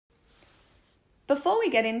Before we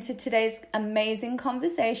get into today's amazing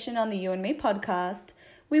conversation on the You and Me podcast,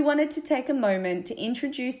 we wanted to take a moment to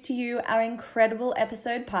introduce to you our incredible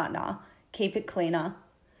episode partner, Keep It Cleaner.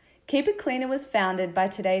 Keep It Cleaner was founded by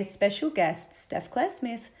today's special guest, Steph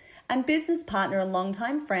Smith, and business partner and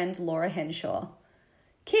longtime friend, Laura Henshaw.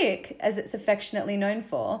 KIC, as it's affectionately known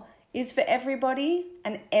for, is for everybody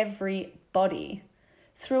and every body.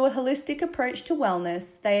 Through a holistic approach to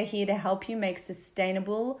wellness, they are here to help you make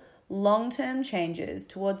sustainable, long-term changes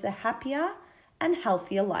towards a happier and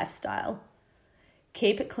healthier lifestyle.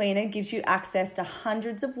 Keep It Cleaner gives you access to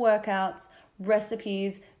hundreds of workouts,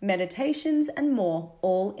 recipes, meditations, and more,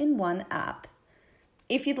 all in one app.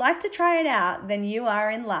 If you'd like to try it out, then you are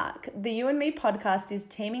in luck. The You and Me podcast is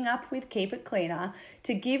teaming up with Keep It Cleaner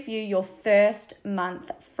to give you your first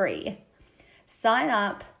month free. Sign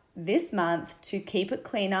up this month to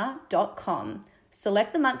keepitcleaner.com.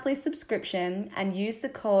 Select the monthly subscription and use the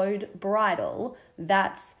code BRIDAL,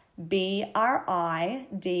 that's BRIDAL,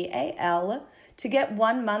 to get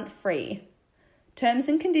 1 month free. Terms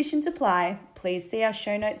and conditions apply. Please see our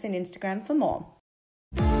show notes and Instagram for more.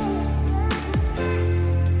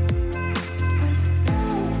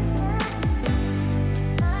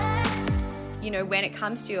 You know, when it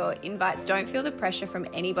comes to your invites, don't feel the pressure from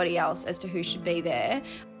anybody else as to who should be there.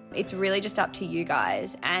 It's really just up to you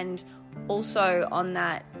guys. And also on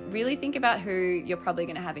that, really think about who you're probably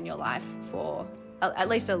going to have in your life for at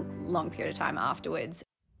least a long period of time afterwards.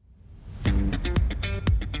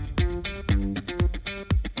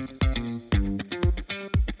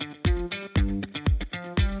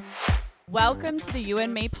 Welcome to the You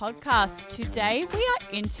and Me podcast. Today we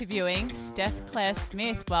are interviewing Steph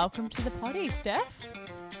Smith. Welcome to the potty, Steph.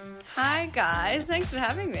 Hi guys, thanks for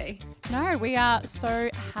having me. No, we are so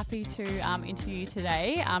happy to interview you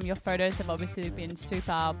today. Your photos have obviously been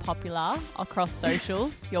super popular across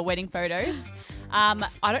socials, your wedding photos. I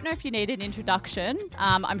don't know if you need an introduction.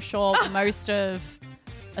 I'm sure most of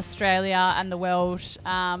Australia and the world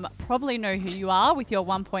probably know who you are with your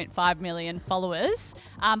 1.5 million followers,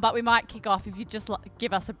 but we might kick off if you just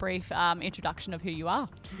give us a brief introduction of who you are.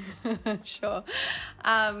 Sure.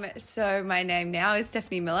 So my name now is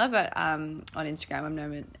Stephanie Miller, but on Instagram I'm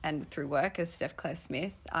known and through work as Steph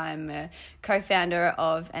Smith. I'm a co-founder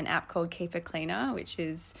of an app called Keep It Cleaner, which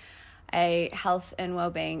is a health and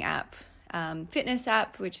wellbeing app, fitness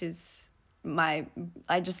app, which is I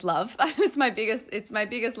just love. It's my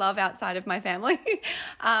biggest love outside of my family.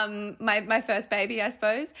 My first baby, I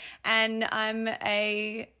suppose. And I'm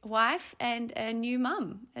a wife and a new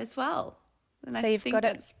mum as well. And so you've got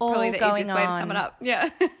it all probably the going easiest way to sum it up. Yeah.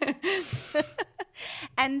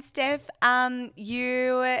 And Steph, I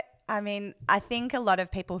think a lot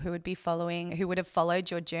of people who would have followed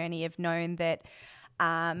your journey have known that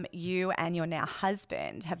you and your now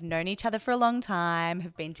husband have known each other for a long time,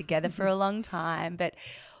 have been together for a long time, but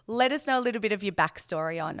let us know a little bit of your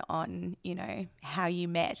backstory on how you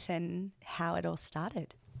met and how it all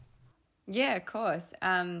started. Yeah, of course.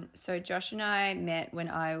 So Josh and I met when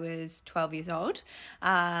I was 12 years old.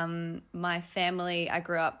 My family, I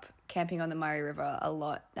grew up camping on the Murry River a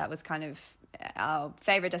lot. That was kind of our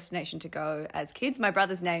favourite destination to go as kids. My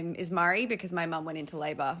brother's name is Murry because my mum went into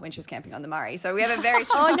labour when she was camping on the Murry. So we have a very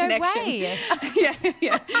strong connection. Way.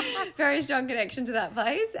 yeah. Very strong connection to that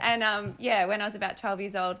place. And when I was about 12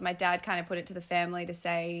 years old, my dad kind of put it to the family to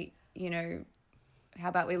say, how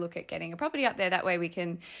about we look at getting a property up there? That way we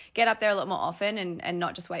can get up there a lot more often and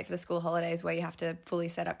not just wait for the school holidays where you have to fully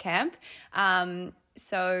set up camp.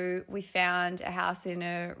 So we found a house in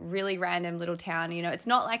a really random little town. It's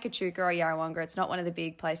not like Echuca or Yarrawonga. It's not one of the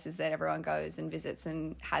big places that everyone goes and visits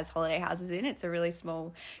and has holiday houses in. It's a really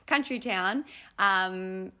small country town.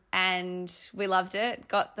 And we loved it,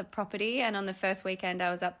 got the property. And on the first weekend I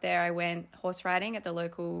was up there, I went horse riding at the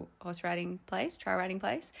local trail riding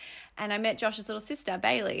place. And I met Josh's little sister,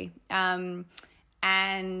 Bailey. And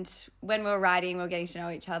when we were riding, we were getting to know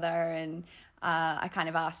each other, and I kind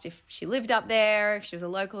of asked if she lived up there, if she was a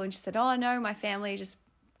local, and she said, oh, no, my family just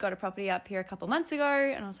got a property up here a couple of months ago.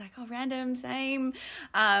 And I was like, oh, random, same.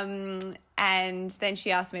 And then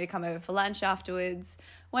she asked me to come over for lunch afterwards.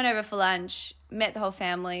 Went over for lunch, met the whole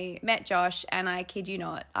family, met Josh, and I kid you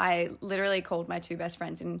not, I literally called my two best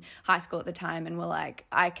friends in high school at the time and were like,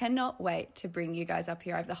 I cannot wait to bring you guys up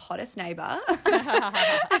here. I have the hottest neighbour.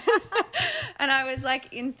 And I was like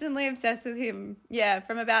instantly obsessed with him,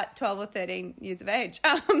 from about 12 or 13 years of age.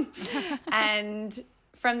 And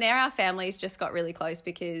from there, our families just got really close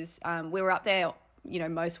because we were up there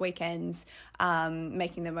most weekends,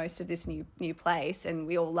 making the most of this new place, and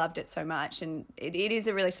we all loved it so much. And it is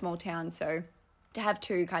a really small town, so to have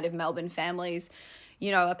two kind of Melbourne families,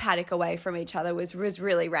 a paddock away from each other was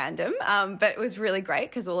really random. But it was really great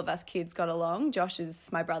because all of us kids got along. Josh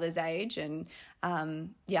is my brother's age, and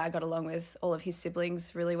I got along with all of his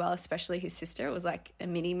siblings really well, especially his sister. It was like a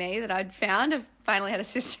mini me that I'd found. I've finally had a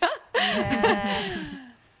sister. Yeah.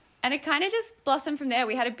 And it kind of just blossomed from there.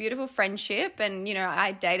 We had a beautiful friendship, and,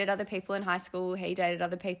 I dated other people in high school. He dated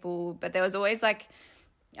other people, but there was always I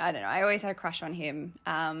don't know, I always had a crush on him.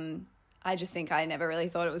 I just think I never really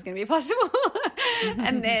thought it was going to be possible.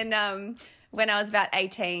 And then when I was about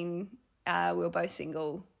 18, we were both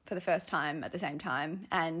single for the first time at the same time,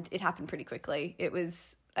 and it happened pretty quickly.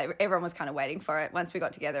 Everyone was kind of waiting for it. Once we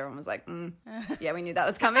got together, everyone was like, yeah, we knew that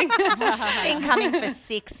was coming. It's been coming for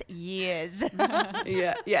 6 years.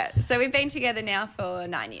 Yeah. So we've been together now for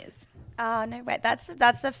 9 years. Oh, no way. That's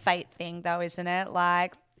a fate thing though, isn't it?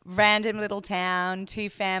 Like, random little town, 2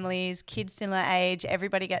 families, kids similar age,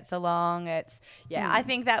 everybody gets along. I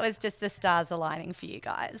think that was just the stars aligning for you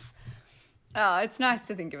guys. Oh, it's nice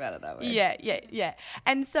to think about it that way. Yeah.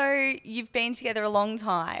 And so you've been together a long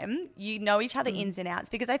time. You know each other ins and outs,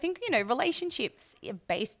 because I think, relationships are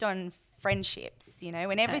based on friendships,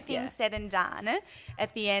 when everything's said and done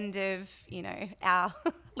at the end of, our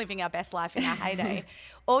living our best life in our heyday,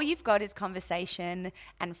 all you've got is conversation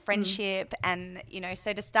and friendship. And,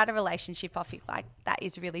 so to start a relationship off like that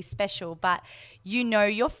is really special. But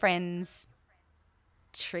your friends'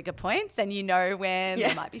 trigger points, and when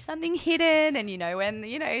there might be something hidden, and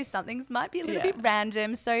when something's might be a little bit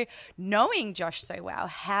random. So knowing Josh so well,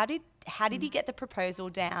 how did he get the proposal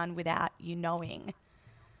down without you knowing?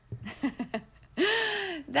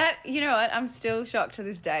 That, what, I'm still shocked to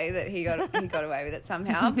this day that he got away with it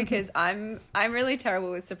somehow, because I'm really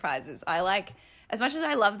terrible with surprises. As much as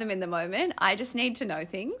I love them in the moment, I just need to know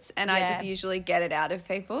things, and I just usually get it out of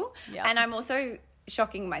people. Yep. And I'm also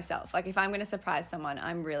shocking myself. Like, if I'm going to surprise someone,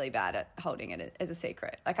 I'm really bad at holding it as a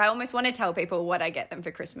secret. Like, I almost want to tell people what I get them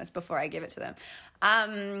for Christmas before I give it to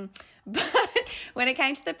them. But when it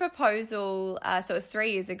came to the proposal, so it was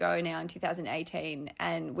 3 years ago now in 2018,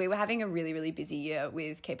 and we were having a really, really busy year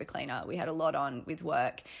with Keep It Cleaner. We had a lot on with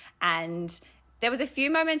work, and there was a few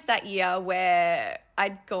moments that year where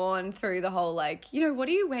I'd gone through the whole, what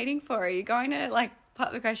are you waiting for? Are you going to,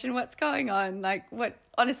 pop the question, what's going on?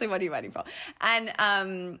 Honestly, what are you waiting for?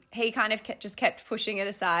 And he kind of kept pushing it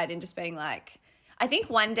aside and just being like, I think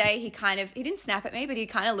one day he didn't snap at me, but he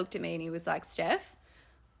kind of looked at me and he was like, Steph,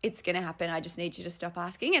 it's going to happen. I just need you to stop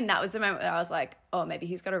asking. And that was the moment where I was like, oh, maybe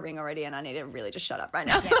he's got a ring already and I need to really just shut up right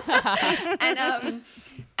now. Yeah.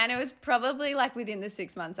 And it was probably within the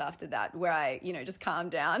 6 months after that where I, just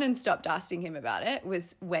calmed down and stopped asking him about it,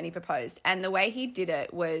 was when he proposed. And the way he did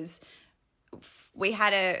it was, we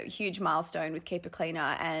had a huge milestone with Keep It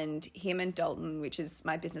Cleaner, and him and Dalton, which is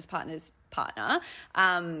my business partner's partner,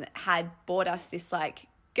 had bought us this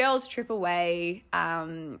girls trip away,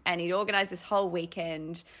 and he'd organised this whole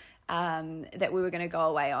weekend that we were going to go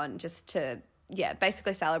away on just to,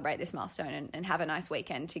 basically celebrate this milestone and have a nice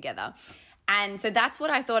weekend together. And so that's what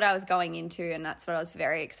I thought I was going into, and that's what I was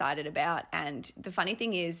very excited about. And the funny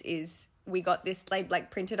thing is we got this,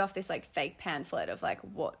 printed off this fake pamphlet of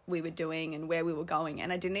what we were doing and where we were going,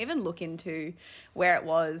 and I didn't even look into where it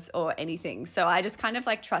was or anything. So I just kind of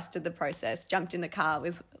trusted the process, jumped in the car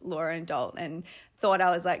with Laura and Dalton, and thought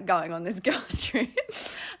I was going on this girls trip.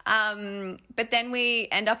 But then we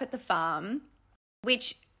end up at the farm,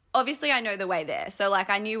 which obviously I know the way there. So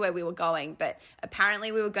I knew where we were going, but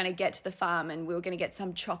apparently we were going to get to the farm and we were going to get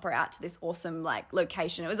some chopper out to this awesome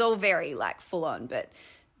location. It was all very full on, but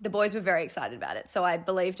the boys were very excited about it, so I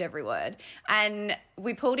believed every word. And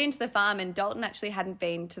we pulled into the farm, and Dalton actually hadn't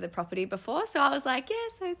been to the property before, so I was like, yeah,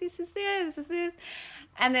 so this is this.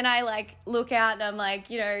 And then I look out and I'm like,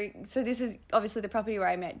 so this is obviously the property where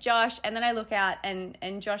I met Josh. And then I look out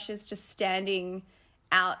and Josh is just standing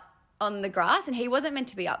out on the grass, and he wasn't meant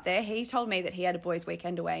to be up there. He told me that he had a boys'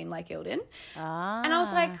 weekend away in Lake Eildon. And I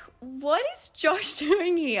was like, what is Josh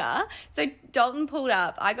doing here? So Dalton pulled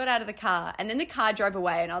up, I got out of the car, and then the car drove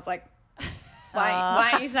away, and I was like, why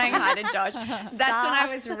aren't you saying hi to Josh? That's when I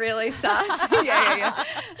was really sus. Yeah.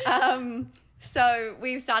 So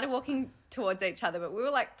we started walking towards each other, but we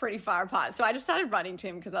were pretty far apart. So I just started running to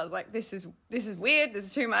him because I was like, this is weird. This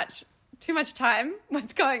is too much time.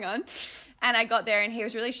 What's going on? And I got there and he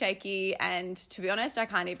was really shaky, and to be honest, I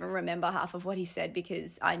can't even remember half of what he said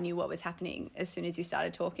because I knew what was happening as soon as he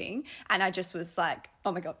started talking, and I just was like,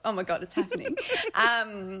 oh my God, it's happening.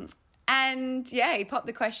 And he popped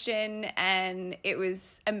the question and it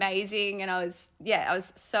was amazing, and I was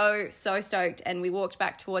so stoked. And we walked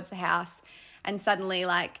back towards the house, and suddenly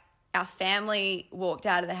our family walked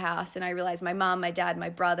out of the house, and I realized my mum, my dad, my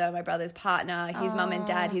brother, my brother's partner, his mum and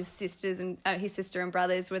dad, his sisters and his sister and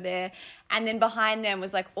brothers were there. And then behind them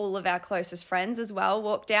was like all of our closest friends as well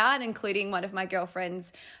walked out, including one of my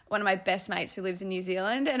girlfriends, one of my best mates who lives in New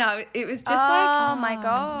Zealand. And it was just oh my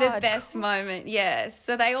God, the best moment. Yeah.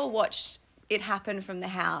 So they all watched it happen from the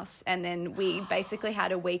house, and then we basically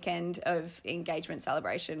had a weekend of engagement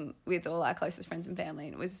celebration with all our closest friends and family.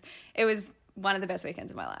 And it was one of the best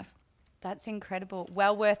weekends of my life. That's incredible.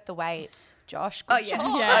 Well worth the wait, Josh. Good job.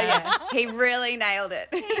 Oh, yeah. He really nailed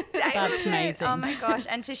it. That's amazing. Oh, my gosh.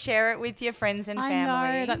 And to share it with your friends and family.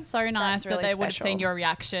 I know. That's so nice really that they would have special. seen your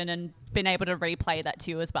reaction and been able to replay that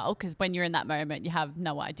to you as well, because when you're in that moment, you have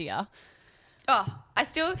no idea. Oh, I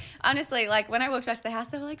still, honestly, like when I walked back to the house,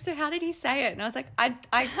 they were like, so how did he say it? And I was like, I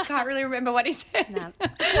can't really remember what he said. No.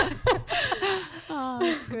 Oh,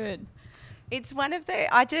 that's good. It's one of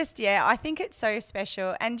the, I think it's so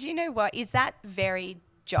special. And you know what? Is that very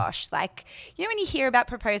Josh? Like, you know, when you hear about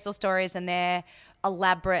proposal stories and they're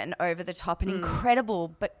elaborate and over the top and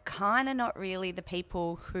incredible, but kind of not really the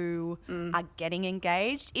people who are getting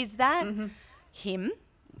engaged. Is that him?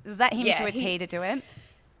 Is that him to a T to do it?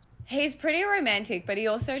 He's pretty romantic, but he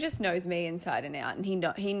also just knows me inside and out. And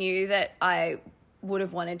he knew that I would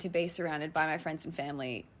have wanted to be surrounded by my friends and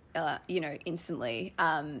family instantly.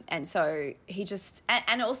 And so he just,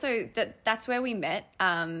 and also that's where we met.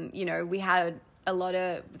 We had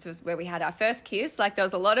it was where we had our first kiss. Like there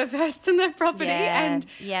was a lot of firsts in the property and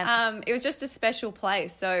it was just a special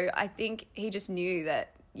place. So I think he just knew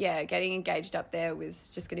that, getting engaged up there was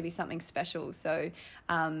just going to be something special. So,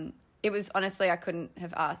 it was honestly, I couldn't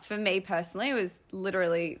have asked. For me personally, it was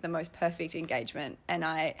literally the most perfect engagement, and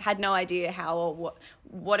I had no idea how or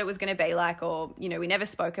what it was going to be like, or we never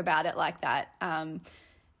spoke about it like that.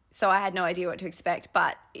 So I had no idea what to expect.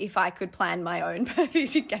 But if I could plan my own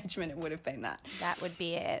perfect engagement, it would have been that. That would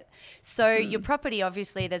be it. So your property,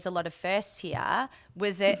 obviously, there's a lot of firsts here.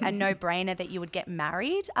 Was it a no-brainer that you would get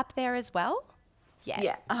married up there as well?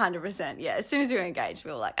 Yeah, 100%. Yeah, as soon as we were engaged,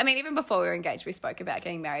 we were like, even before we were engaged, we spoke about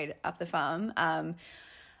getting married up the farm.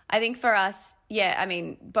 I think for us,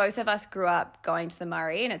 both of us grew up going to the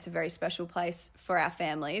Murry, and it's a very special place for our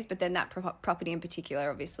families. But then that property in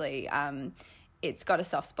particular, obviously, it's got a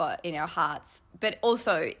soft spot in our hearts. But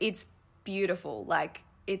also, it's beautiful. Like,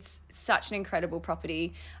 it's such an incredible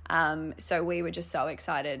property. So we were just so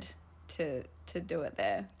excited to do it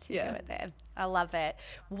there. Do it there. I love it.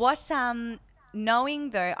 What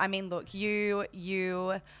knowing though, look,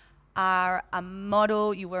 you are a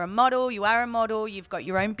model, you were a model, you are a model, you've got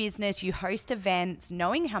your own business, you host events,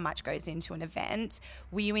 knowing how much goes into an event,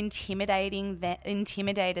 were you intimidated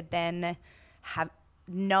then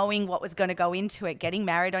knowing what was going to go into it, getting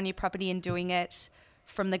married on your property and doing it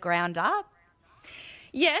from the ground up?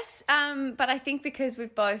 Yes, but I think because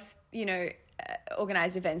we've both,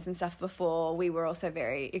 organised events and stuff before, we were also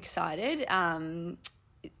very excited.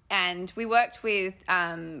 And we worked with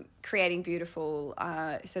Creating Beautiful,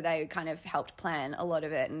 so they kind of helped plan a lot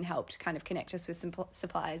of it and helped kind of connect us with some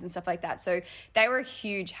suppliers and stuff like that. So they were a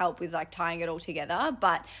huge help with like tying it all together.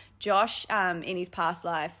 But Josh, in his past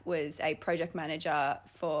life, was a project manager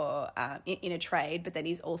for in a trade, but then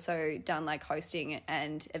he's also done like hosting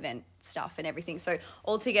and event stuff and everything. So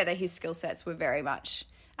altogether, his skill sets were very much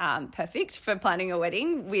perfect for planning a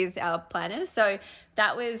wedding with our planners. So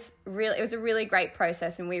that was it was a really great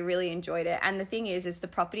process, and we really enjoyed it. And the thing is the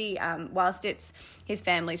property, whilst it's his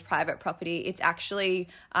family's private property, it's actually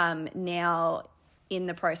now in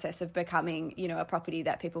the process of becoming, a property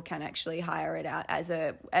that people can actually hire it out as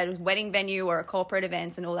a wedding venue or a corporate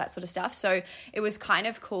events and all that sort of stuff. So it was kind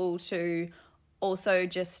of cool to also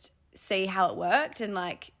just see how it worked and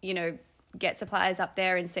get suppliers up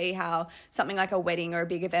there and see how something like a wedding or a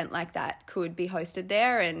big event like that could be hosted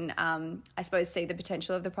there, and I suppose see the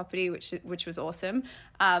potential of the property, which was awesome.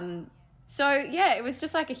 It was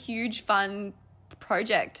just like a huge fun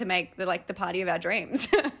project to make the party of our dreams.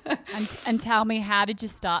 and tell me, how did you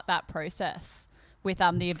start that process with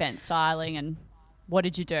the event styling, and what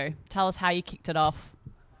did you do? Tell us how you kicked it off.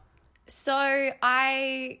 So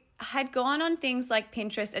I had gone on things like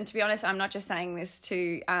Pinterest, and to be honest, I'm not just saying this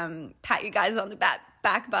to pat you guys on the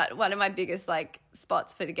back, but one of my biggest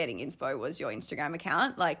spots for getting inspo was your Instagram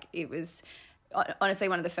account. It was honestly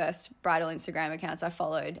one of the first bridal Instagram accounts I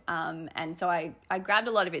followed, and so I grabbed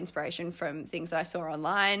a lot of inspiration from things that I saw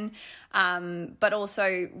online, but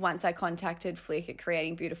also once I contacted Flick at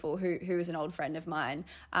Creating Beautiful, who was an old friend of mine,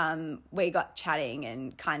 we got chatting,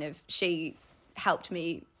 and kind of she helped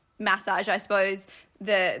me massage, I suppose,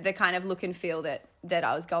 the kind of look and feel that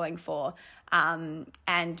I was going for.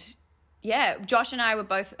 And yeah, Josh and I were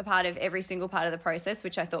both a part of every single part of the process,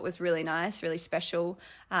 which I thought was really nice, really special.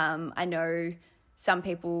 I know some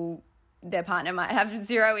people, their partner might have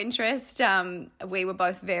zero interest. We were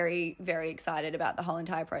both very, very excited about the whole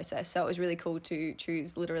entire process. So it was really cool to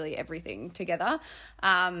choose literally everything together.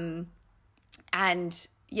 And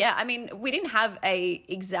yeah, I mean, we didn't have a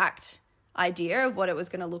exact idea of what it was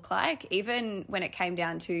going to look like. Even when it came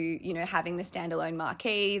down to, you know, having the standalone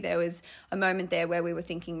marquee, there was a moment there where we were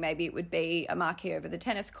thinking maybe it would be a marquee over the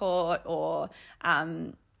tennis court, or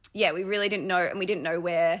we really didn't know, and we didn't know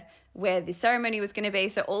where the ceremony was going to be.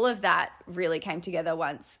 So all of that really came together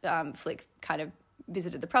once Flick kind of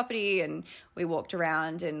visited the property and we walked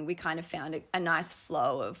around, and we kind of found a nice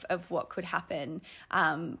flow of what could happen.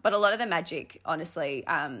 But a lot of the magic, honestly,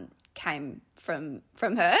 came from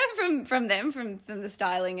her, from them, from the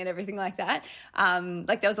styling and everything like that.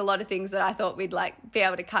 Like there was a lot of things that I thought we'd like be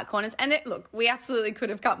able to cut corners, and look, we absolutely could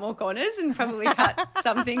have cut more corners and probably cut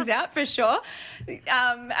some things out for sure.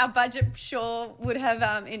 Our budget sure would have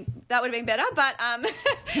that would have been better, but at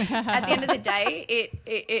the end of the day,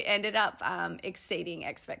 it ended up exceeding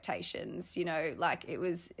expectations. You know, like it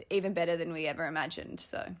was even better than we ever imagined.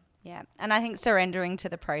 So. Yeah, and I think surrendering to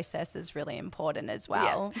the process is really important as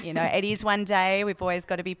well. Yeah. You know, it is one day. We've always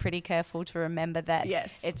got to be pretty careful to remember that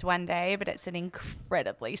it's one day, but it's an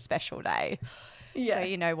incredibly special day. Yeah. So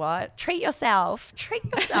you know what? Treat yourself.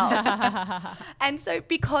 And so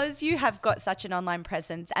because you have got such an online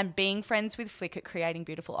presence and being friends with Flick at Creating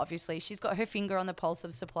Beautiful, obviously she's got her finger on the pulse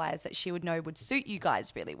of suppliers that she would know would suit you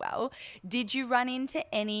guys really well. Did you run into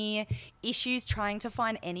any issues trying to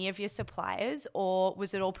find any of your suppliers, or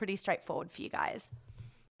was it all pretty straightforward for you guys?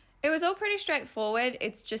 It was all pretty straightforward.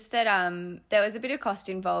 It's just that there was a bit of cost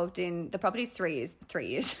involved in the property's 3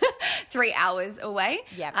 hours away.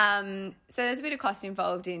 Yeah. So there's a bit of cost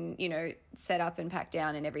involved in, you know, set up and pack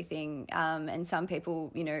down and everything. And some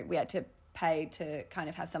people, you know, we had to pay to kind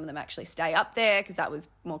of have some of them actually stay up there because that was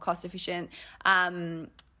more cost efficient.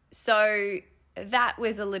 So that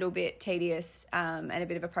was a little bit tedious and a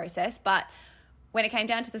bit of a process. But when it came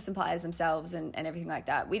down to the suppliers themselves and everything like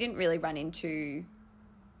that, we didn't really run into...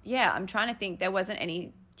 Yeah, I'm trying to think. There wasn't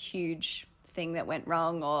any huge thing that went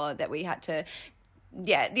wrong or that we had to...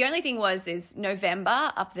 Yeah, the only thing is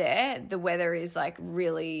November up there, the weather is like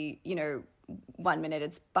really, you know, 1 minute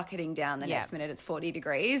it's bucketing down, the next minute it's 40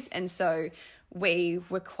 degrees. And so we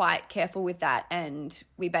were quite careful with that, and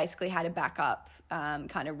we basically had a backup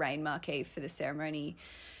kind of rain marquee for the ceremony.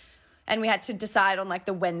 And we had to decide on like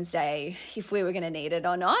the Wednesday if we were going to need it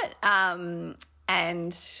or not.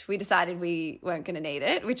 And we decided we weren't going to need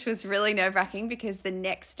it, which was really nerve-wracking because the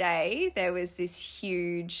next day there was this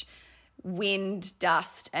huge wind,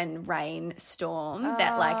 dust and rain storm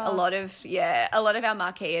that like a lot of our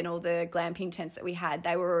marquee and all the glamping tents that we had,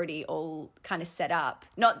 they were already all kind of set up.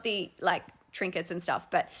 Not the like trinkets and stuff,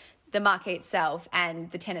 but the marquee itself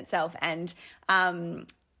and the tent itself. And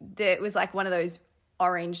it was like one of those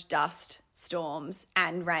orange dust storms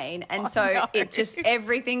and rain, and it just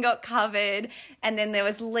everything got covered, and then there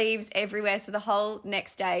was leaves everywhere. So the whole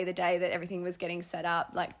next day, the day that everything was getting set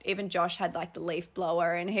up, like even Josh had like the leaf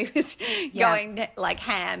blower and he was going like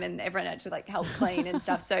ham, and everyone had to like help clean and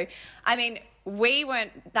stuff. So I mean, we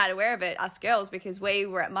weren't that aware of it, us girls, because we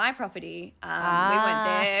were at my property. We weren't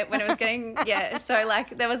there when it was getting so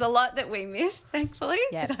like there was a lot that we missed, thankfully,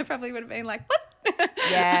 because I probably would have been like,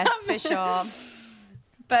 what? For sure.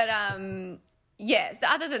 But so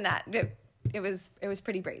other than that, it was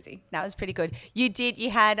pretty breezy. That was pretty good. You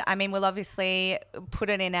had, I mean, we'll obviously put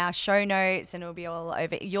it in our show notes and it'll be all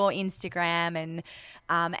over your Instagram and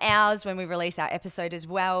ours when we release our episode as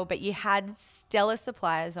well. But you had stellar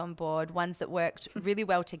suppliers on board, ones that worked really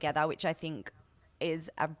well together, which I think is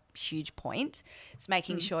a huge point. It's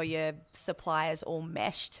making sure your suppliers all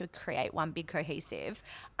mesh to create one big cohesive.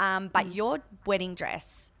 But your wedding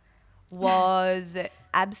dress was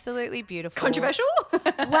absolutely beautiful. Controversial? Well,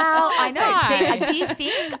 I know. See, do you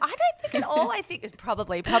think? I don't think at all. I think it's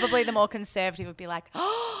probably the more conservative would be like,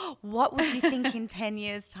 oh, what would you think in 10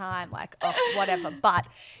 years' time? Like, oh, whatever. But,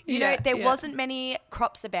 you know, there wasn't many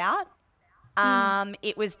crops about.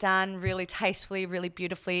 It was done really tastefully, really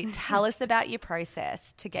beautifully. Tell us about your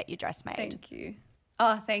process to get your dress made. Thank you.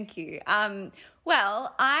 Oh, thank you.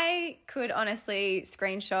 Well, I could honestly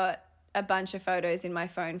screenshot a bunch of photos in my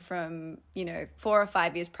phone from, 4 or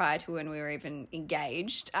 5 years prior to when we were even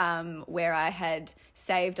engaged, where I had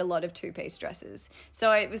saved a lot of two-piece dresses.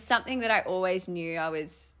 So it was something that I always knew I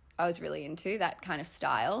was really into, that kind of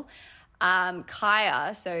style.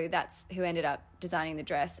 Kaya, so that's who ended up designing the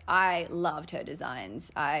dress. I loved her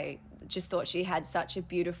designs. I just thought she had such a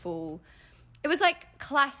beautiful it was like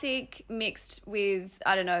classic mixed with,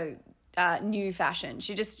 I don't know, new fashion.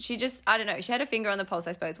 She just I don't know, she had a finger on the pulse,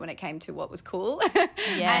 I suppose, when it came to what was cool.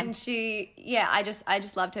 Yeah. And I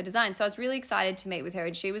just loved her design. So I was really excited to meet with her,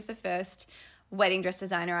 and she was the first wedding dress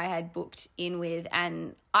designer I had booked in with,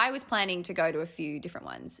 and I was planning to go to a few different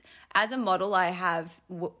ones. As a model, I have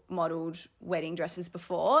modeled wedding dresses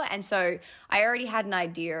before, and so I already had an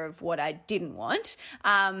idea of what I didn't want.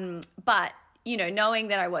 But you know, knowing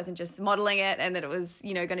that I wasn't just modeling it and that it was,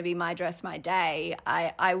 you know, going to be my dress, my day,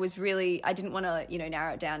 I didn't want to, you know,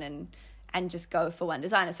 narrow it down and just go for one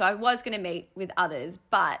designer. So I was going to meet with others.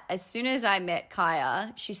 But as soon as I met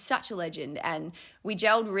Kaya, she's such a legend, and we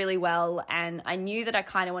gelled really well. And I knew that I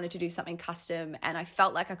kind of wanted to do something custom, and I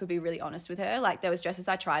felt like I could be really honest with her. Like, there was dresses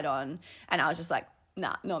I tried on and I was just like,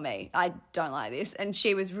 nah, not me. I don't like this. And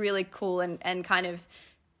she was really cool and kind of,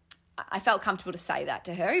 I felt comfortable to say that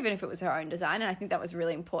to her, even if it was her own design. And I think that was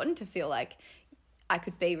really important, to feel like I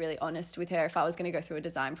could be really honest with her if I was going to go through a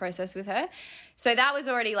design process with her. So that was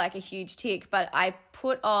already like a huge tick. But I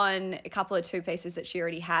put on a couple of two pieces that she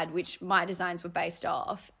already had, which my designs were based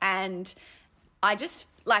off. And I just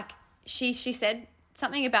like, she said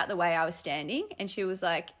something about the way I was standing, and she was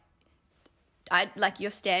like, you're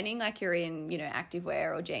standing like you're in, you know,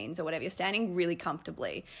 activewear or jeans or whatever. You're standing really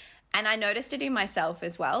comfortably. And I noticed it in myself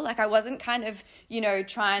as well. Like, I wasn't kind of, you know,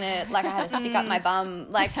 trying to, like, I had to stick up my bum,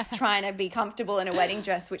 like trying to be comfortable in a wedding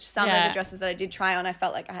dress, which some of the dresses that I did try on, I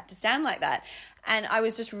felt like I had to stand like that. And I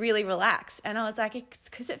was just really relaxed. And I was like, it's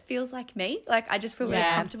because it feels like me. Like, I just feel really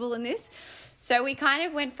comfortable in this. So we kind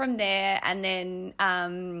of went from there, and then,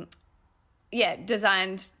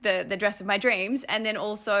 designed the dress of my dreams. And then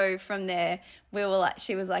also from there, we were like,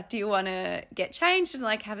 she was like, do you want to get changed and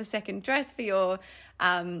like have a second dress for your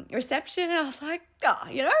reception? And I was like, oh,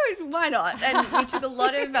 you know, why not? And we took a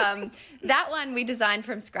lot of that one we designed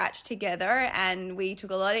from scratch together, and we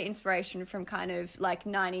took a lot of inspiration from kind of like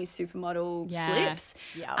 90s supermodel slips.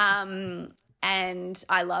 And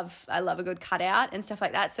I love a good cutout and stuff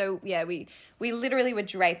like that. So yeah, we literally were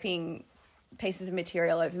draping pieces of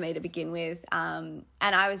material over me to begin with, and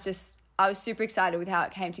I was super excited with how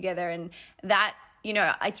it came together. And that, you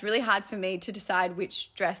know, it's really hard for me to decide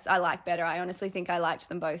which dress I like better. I honestly think I liked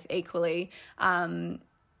them both equally.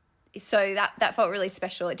 So that felt really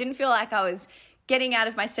special. It didn't feel like I was getting out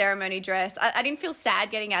of my ceremony dress. I didn't feel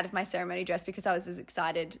sad getting out of my ceremony dress because I was as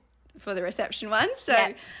excited for the reception one. So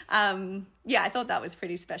I thought that was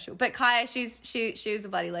pretty special. But Kaya, she was a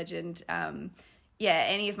bloody legend.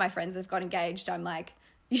 Any of my friends have got engaged, I'm like,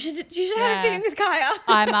 you should have a fitting with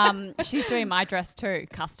Kaya. She's doing my dress too,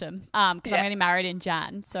 custom, because I'm getting married in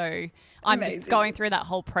Jan. So I'm going through that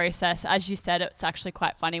whole process. As you said, it's actually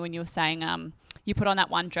quite funny when you were saying you put on that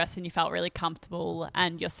one dress and you felt really comfortable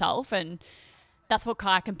and yourself, and that's what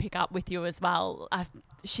Kaya can pick up with you as well.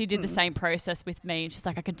 She did the same process with me. She's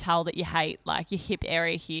like, I can tell that you hate like your hip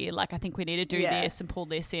area here. Like, I think we need to do this and pull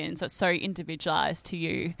this in. So it's so individualized to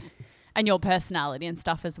you and your personality and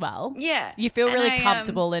stuff as well. Yeah. You feel really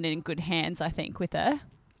comfortable and in good hands, I think, with her.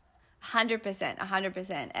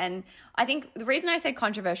 100%. And I think the reason I said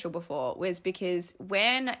controversial before was because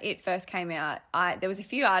when it first came out, there was a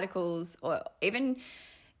few articles, or even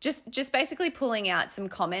just basically pulling out some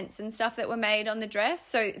comments and stuff that were made on the dress.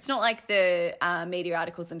 So it's not like the media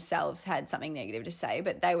articles themselves had something negative to say,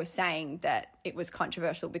 but they were saying that it was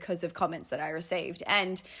controversial because of comments that I received.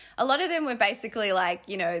 And a lot of them were basically like,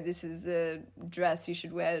 you know, this is a dress you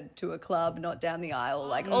should wear to a club, not down the aisle.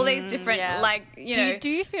 Like all these different, like, you know. Do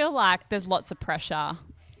you feel like there's lots of pressure,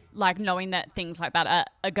 like knowing that things like that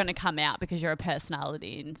are going to come out because you're a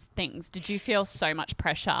personality and things? Did you feel so much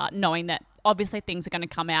pressure knowing that obviously things are going to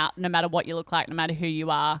come out no matter what you look like, no matter who you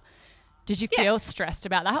are? Did you feel stressed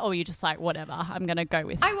about that, or were you just like, whatever, I'm going to go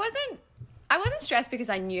with? I wasn't stressed because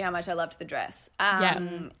I knew how much I loved the dress.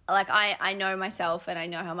 Like I know myself, and I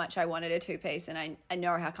know how much I wanted a two-piece, and I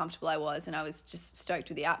know how comfortable I was, and I was just stoked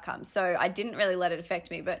with the outcome. So I didn't really let it affect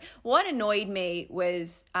me. But what annoyed me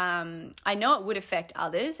was I know it would affect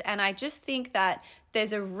others, and I just think that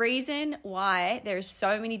there's a reason why there are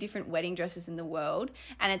so many different wedding dresses in the world,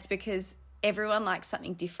 and it's because everyone likes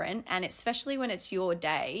something different. And especially when it's your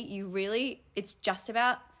day, it's just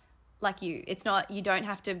about like you. It's not, you don't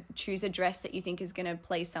have to choose a dress that you think is going to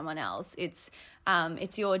please someone else. It's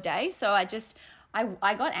your day. So I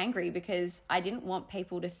got angry because I didn't want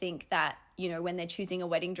people to think that, you know, when they're choosing a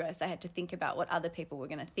wedding dress, they had to think about what other people were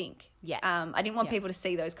going to think. Yeah. I didn't want people to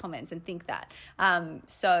see those comments and think that. But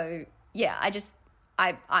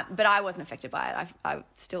I wasn't affected by it. I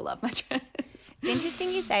still love my dress. is. It's interesting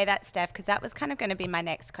you say that, Steph, because that was kind of going to be my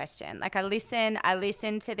next question. Like I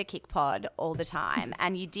listen to the Kick Pod all the time,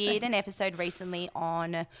 and you did an episode recently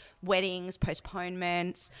on weddings,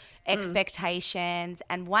 postponements, expectations,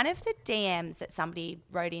 and one of the DMs that somebody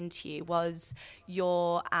wrote into you was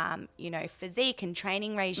your, physique and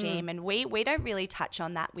training regime, and we don't really touch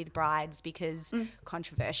on that with brides because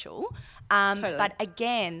controversial. Totally. But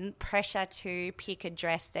again, pressure to pick a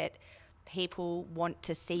dress that people want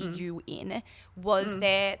to see you in. Was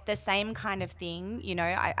there the same kind of thing? You know,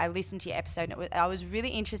 I listened to your episode and I was really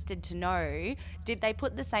interested to know, did they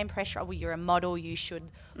put the same pressure? Well, you're a model, you should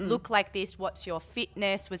look like this. What's your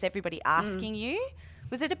fitness? Was everybody asking you?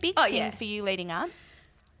 Was it a big thing for you leading up?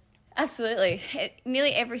 Absolutely.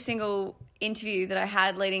 Nearly every single interview that I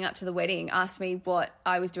had leading up to the wedding asked me what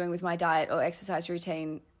I was doing with my diet or exercise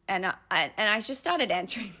routine. And I just started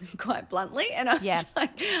answering them quite bluntly, and I was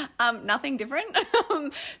like, nothing different,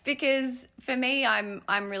 because for me, I'm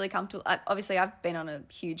really comfortable. Obviously, I've been on a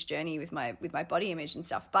huge journey with my body image and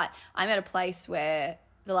stuff, but I'm at a place where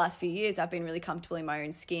the last few years I've been really comfortable in my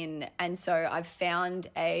own skin, and so I've found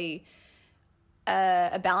a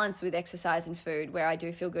balance with exercise and food where I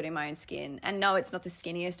do feel good in my own skin. And no, it's not the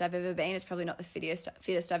skinniest I've ever been. It's probably not the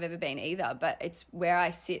fittest I've ever been either, but it's where I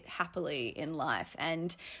sit happily in life.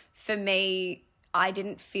 And for me, I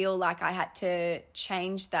didn't feel like I had to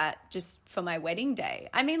change that just for my wedding day.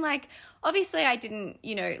 I mean, like, obviously I didn't,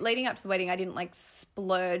 leading up to the wedding, I didn't like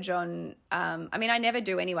splurge on, I never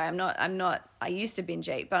do anyway. I used to binge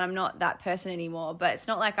eat, but I'm not that person anymore. But it's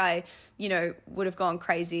not like I, would have gone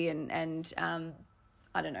crazy and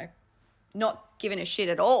I don't know, not given a shit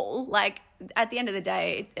at all. Like, at the end of the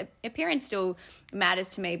day, appearance still matters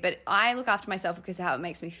to me, but I look after myself because of how it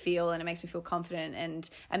makes me feel, and it makes me feel confident and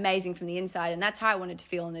amazing from the inside, and that's how I wanted to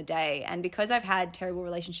feel in the day. And because I've had terrible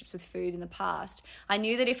relationships with food in the past, I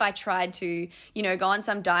knew that if I tried to, go on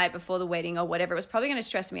some diet before the wedding or whatever, it was probably going to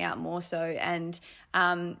stress me out more so. And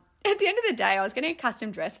at the end of the day, I was getting a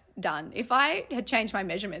custom dress done. If I had changed my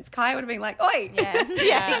measurements, Kai would have been like, "Oi,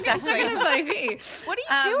 yeah, exactly. What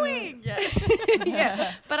are you doing?"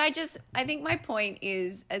 Yeah. But I think my point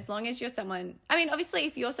is, as long as you're someone, obviously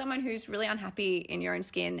if you're someone who's really unhappy in your own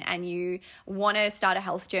skin and you want to start a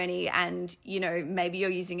health journey and, maybe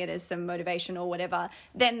you're using it as some motivation or whatever,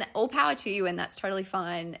 then all power to you, and that's totally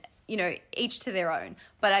fine. Each to their own.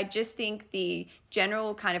 But I just think the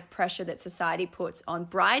general kind of pressure that society puts on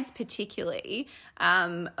brides particularly,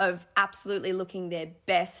 of absolutely looking their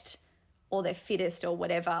best or their fittest or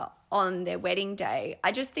whatever on their wedding day,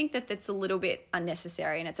 I just think that that's a little bit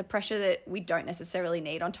unnecessary, and it's a pressure that we don't necessarily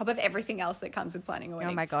need on top of everything else that comes with planning a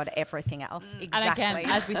wedding. Oh my God, everything else. Exactly. And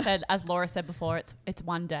again, as Laura said before, it's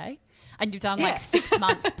one day. And you've done like 6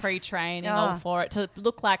 months pre-training all for it to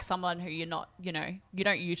look like someone who you're not, you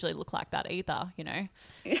don't usually look like that either,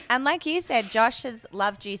 And like you said, Josh has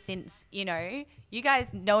loved you since, you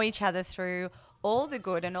guys know each other through all the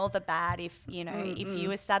good and all the bad. If, if you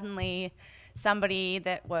were suddenly somebody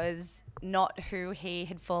that was not who he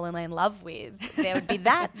had fallen in love with, there would be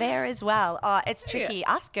that there as well. Oh, it's tricky.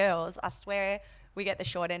 Yeah. Us girls, I swear, we get the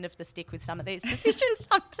short end of the stick with some of these decisions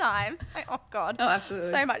sometimes. Oh God. Oh,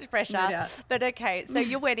 absolutely. So much pressure. No doubt. But okay, so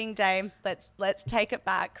your wedding day, let's take it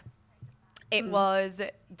back. It was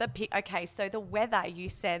so the weather, you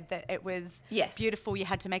said that it was beautiful. You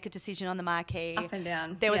had to make a decision on the marquee. Up and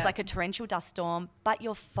down. There was like a torrential dust storm, but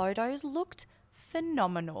your photos looked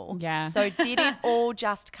phenomenal. Yeah. So did it all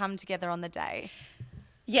just come together on the day?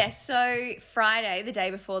 Yes. So Friday, the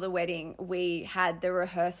day before the wedding, we had the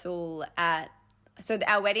rehearsal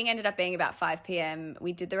our wedding ended up being about 5 p.m.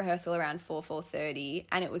 We did the rehearsal around 4:30,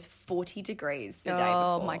 and it was 40 degrees the day before.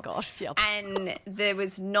 Oh, my God. Yep. And there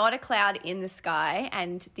was not a cloud in the sky,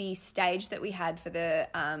 and the stage that we had for the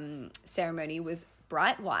ceremony was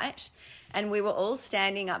bright white, and we were all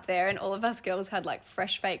standing up there, and all of us girls had like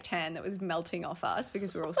fresh fake tan that was melting off us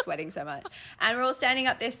because we were all sweating so much, and we're all standing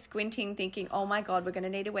up there squinting thinking, oh my God, we're going to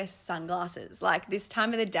need to wear sunglasses. Like, this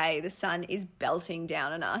time of the day the sun is belting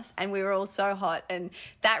down on us, and we were all so hot, and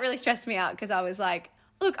that really stressed me out because I was like,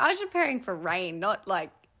 look, I was preparing for rain, not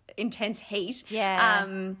like intense heat.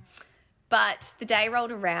 But the day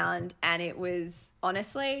rolled around, and it was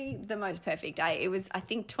honestly the most perfect day. It was, I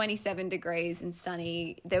think, 27 degrees and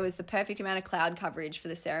sunny. There was the perfect amount of cloud coverage for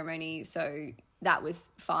the ceremony, so that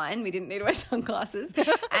was fine. We didn't need to wear sunglasses.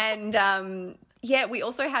 And, we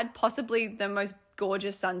also had possibly the most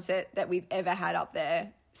gorgeous sunset that we've ever had up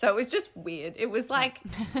there. So it was just weird. It was like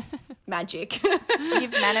magic.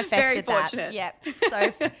 You've manifested Very that. fortunate. Yeah.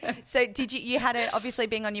 So did you had obviously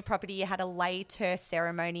being on your property, you had a later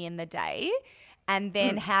ceremony in the day, and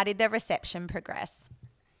then how did the reception progress?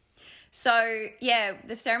 So, yeah,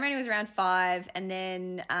 the ceremony was around 5, and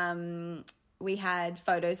then we had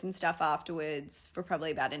photos and stuff afterwards for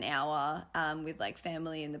probably about an hour with like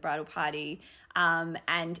family and the bridal party.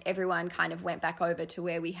 And everyone kind of went back over to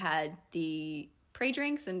where we had the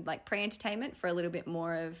pre-drinks and like pre-entertainment for a little bit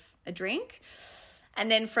more of a drink. And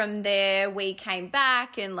then from there, we came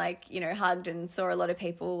back and like, you know, hugged and saw a lot of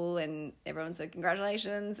people, and everyone said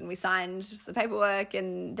congratulations, and we signed the paperwork.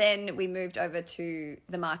 And then we moved over to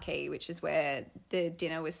the marquee, which is where the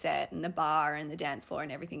dinner was set and the bar and the dance floor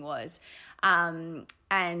and everything was.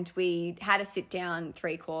 And we had a sit down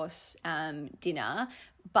 3-course dinner,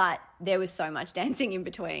 but there was so much dancing in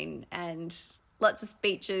between and lots of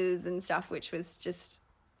speeches and stuff, which was just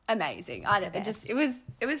amazing. It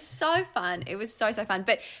was so fun. It was so fun.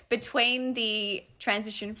 But between the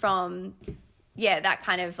transition from that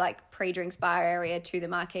kind of like pre-drinks bar area to the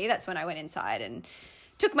marquee, that's when I went inside and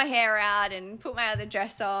took my hair out and put my other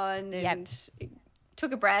dress on and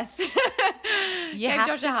took a breath. You have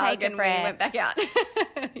Josh to take a breath. We went back out.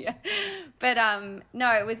 Yeah. But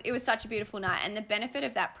no, it was such a beautiful night. And the benefit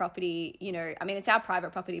of that property, you know, I mean, it's our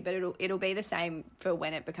private property, but it'll be the same for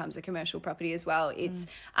when it becomes a commercial property as well. It's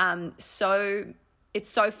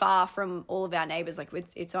so far from all of our neighbours. Like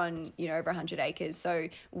it's on, you know, over 100 acres. So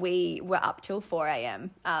we were up till 4 a.m.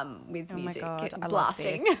 With music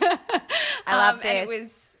blasting. I love this. And it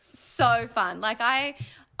was so fun. Like I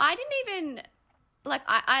didn't even... Like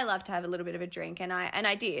I love to have a little bit of a drink, and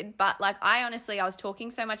I did, but like I was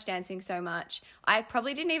talking so much, dancing so much, I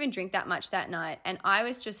probably didn't even drink that much that night, and I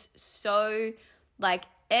was just so like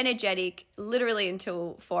energetic literally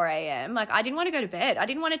until 4 a.m. Like I didn't want to go to bed. I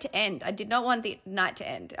didn't want it to end. I did not want the night to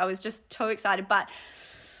end. I was just so excited, but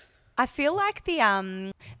I feel like the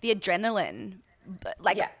adrenaline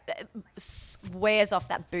wears off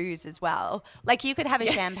that booze as well. Like you could have a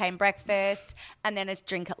champagne breakfast and then a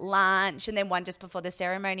drink at lunch and then one just before the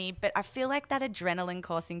ceremony, but I feel like that adrenaline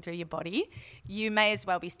coursing through your body, you may as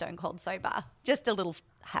well be stone cold sober, just a little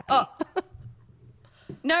happy.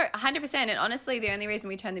 No, 100%. And honestly, the only reason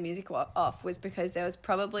we turned the music off was because there was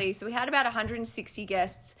probably, so we had about 160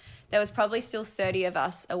 guests. There was probably still 30 of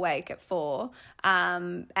us awake at 4.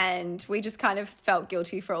 And we just kind of felt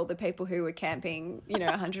guilty for all the people who were camping, you know,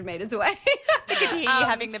 100 meters away. They could hear you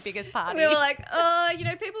having the biggest party. We were like, you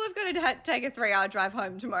know, people have got to take a 3-hour drive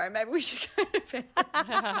home tomorrow. Maybe we should go to bed.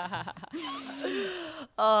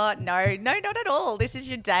 Oh, no, not at all. This is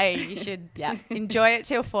your day. You should enjoy it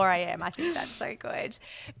till 4 a.m. I think that's so good.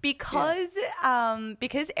 Because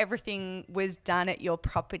everything was done at your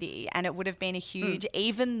property, and it would have been a huge,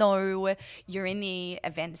 even though you're in the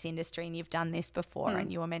events industry and you've done this before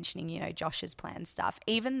and you were mentioning, you know, Josh's plan stuff,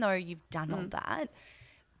 even though you've done all that,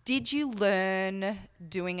 did you learn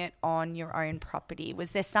doing it on your own property?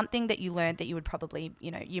 Was there something that you learned that you would probably,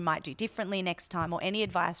 you know, you might do differently next time, or any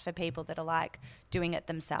advice for people that are like doing it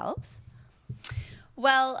themselves?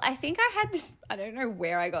 Well, I think I had this, I don't know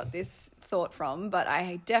where I got this thought from, but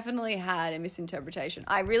I definitely had a misinterpretation.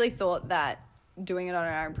 I really thought that doing it on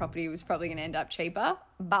our own property was probably going to end up cheaper.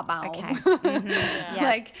 Okay. Mm-hmm.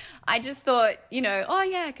 Like I just thought, you know,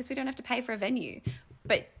 because we don't have to pay for a venue,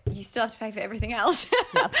 but you still have to pay for everything else.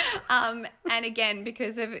 Yep. And again,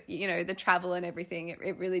 because of, you know, the travel and everything,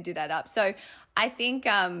 it really did add up. So I think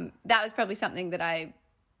that was probably something that I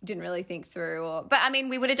didn't really think through. But I mean,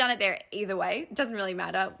 we would have done it there either way. It doesn't really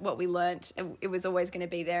matter what we learnt. It was always going to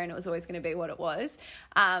be there, and it was always going to be what it was.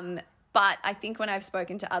 But I think when I've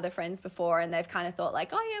spoken to other friends before and they've kind of thought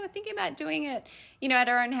like, we're thinking about doing it, you know, at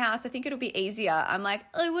our own house, I think it'll be easier. I'm like,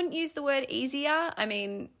 I wouldn't use the word easier. I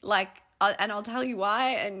mean, like, and I'll tell you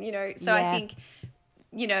why. And, you know, so I think,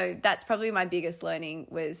 you know, that's probably my biggest learning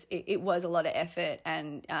was it was a lot of effort,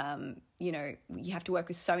 and, you know, you have to work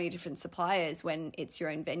with so many different suppliers when it's your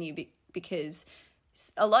own venue because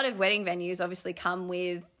a lot of wedding venues obviously come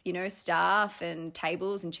with, you know, staff and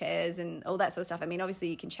tables and chairs and all that sort of stuff. I mean, obviously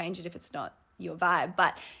you can change it if it's not your vibe,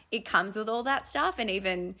 but it comes with all that stuff. And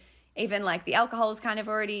even like the alcohol is kind of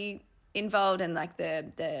already involved, and like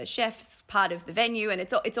the chef's part of the venue, and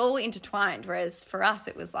it's all intertwined. Whereas for us,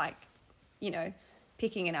 it was like, you know,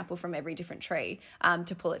 picking an apple from every different tree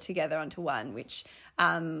to pull it together onto one, which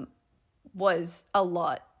was a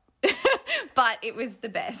lot. But it was the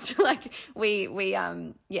best. Like we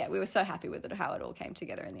were so happy with it, how it all came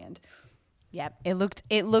together in the end. Yep,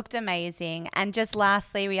 it looked amazing. And just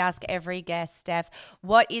lastly, we ask every guest, Steph,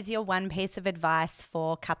 what is your one piece of advice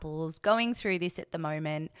for couples going through this at the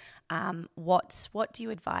moment? What do you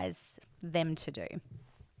advise them to do?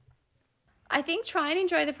 I think try and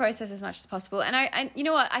enjoy the process as much as possible. And I you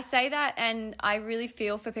know what, I say that and I really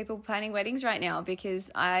feel for people planning weddings right now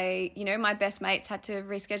because my best mate's had to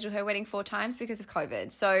reschedule her wedding 4 times because of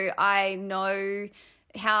COVID. So I know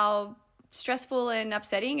how stressful and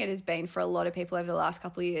upsetting it has been for a lot of people over the last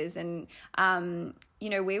couple of years. And,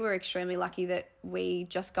 we were extremely lucky that we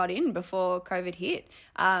just got in before COVID hit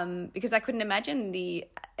because I couldn't imagine the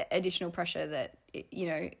additional pressure that,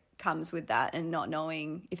 comes with that and not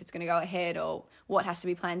knowing if it's going to go ahead or what has to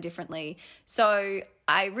be planned differently. So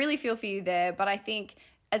I really feel for you there, but I think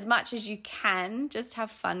as much as you can, just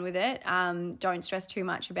have fun with it. Don't stress too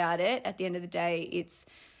much about it. At the end of the day,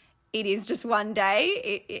 it is just one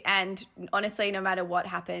day, and honestly, no matter what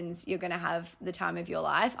happens, you're going to have the time of your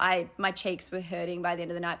life. My cheeks were hurting by the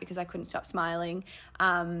end of the night because I couldn't stop smiling.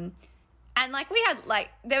 And we had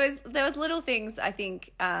there was little things I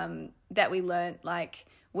think that we learned. Like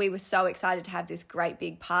we were so excited to have this great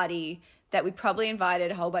big party that we probably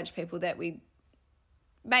invited a whole bunch of people that we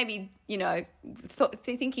maybe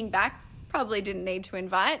thinking back probably didn't need to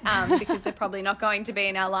invite because they're probably not going to be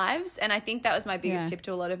in our lives. And I think that was my biggest tip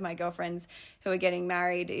to a lot of my girlfriends who are getting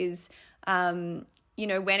married is, when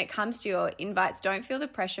it comes to your invites, don't feel the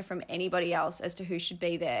pressure from anybody else as to who should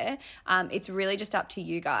be there. It's really just up to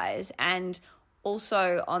you guys. And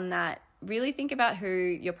also on that, really think about who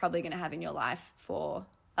you're probably going to have in your life for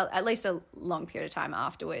at least a long period of time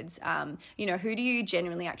afterwards. Who do you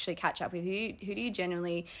genuinely actually catch up with? Who do you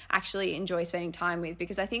genuinely actually enjoy spending time with?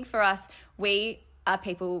 Because I think for us, we are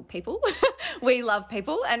people. We love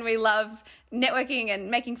people and we love networking and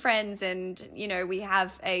making friends. And, we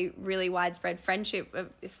have a really widespread friendship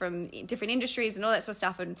from different industries and all that sort of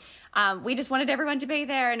stuff. And we just wanted everyone to be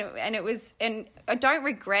there. And I don't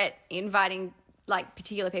regret inviting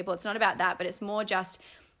particular people. It's not about that, but it's more just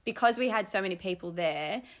because we had so many people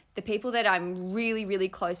there, the people that I'm really, really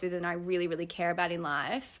close with and I really, really care about in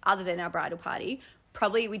life, other than our bridal party,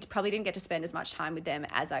 we probably didn't get to spend as much time with them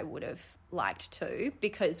as I would have liked to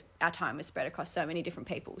because our time was spread across so many different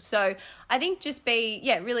people. So I think just be,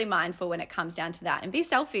 really mindful when it comes down to that and be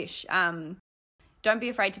selfish. Don't be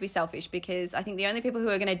afraid to be selfish because I think the only people who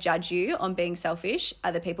are going to judge you on being selfish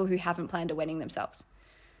are the people who haven't planned a wedding themselves.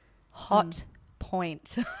 Hot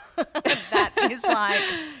point. That is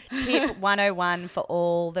tip 101 for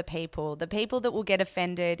all the people. The people that will get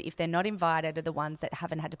offended if they're not invited are the ones that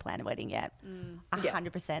haven't had to plan a wedding yet.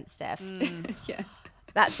 100%, Steph. Yeah.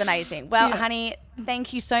 That's amazing. Well, honey,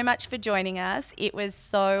 thank you so much for joining us. It was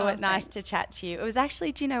so nice to chat to you. It was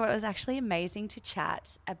actually, do you know what? It was actually amazing to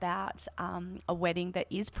chat about a wedding that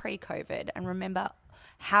is pre-COVID and remember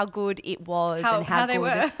how good it was and how they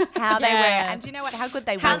were. How they were. And do you know what? How good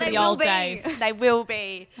they will be. The old days. They will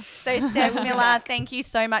be. So, Steph Miller, thank you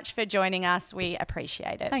so much for joining us. We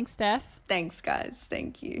appreciate it. Thanks, Steph. Thanks, guys.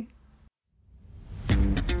 Thank you.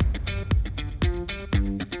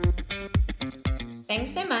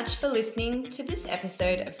 Thanks so much for listening to this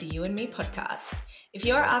episode of the You and Me podcast. If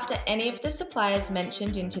you're after any of the suppliers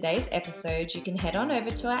mentioned in today's episode, you can head on over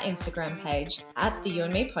to our Instagram page at the You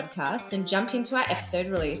and Me podcast and jump into our episode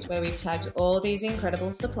release where we've tagged all these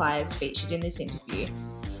incredible suppliers featured in this interview.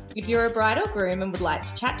 If you're a bride or groom and would like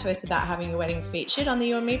to chat to us about having your wedding featured on the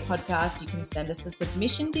You and Me podcast, you can send us a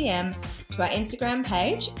submission DM to our Instagram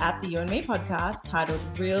page at the You and Me podcast titled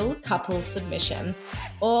Real Couple Submission,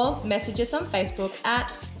 or message us on Facebook at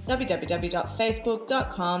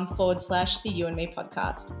www.facebook.com/the You and Me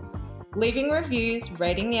podcast. Leaving reviews,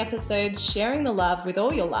 rating the episodes, sharing the love with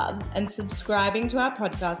all your loves, and subscribing to our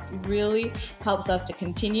podcast really helps us to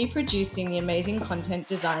continue producing the amazing content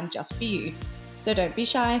designed just for you. So don't be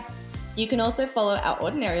shy. You can also follow our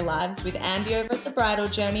ordinary lives with Andy over at The Bridal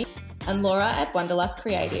Journey and Laura at Wanderlust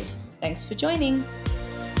Creative. Thanks for joining.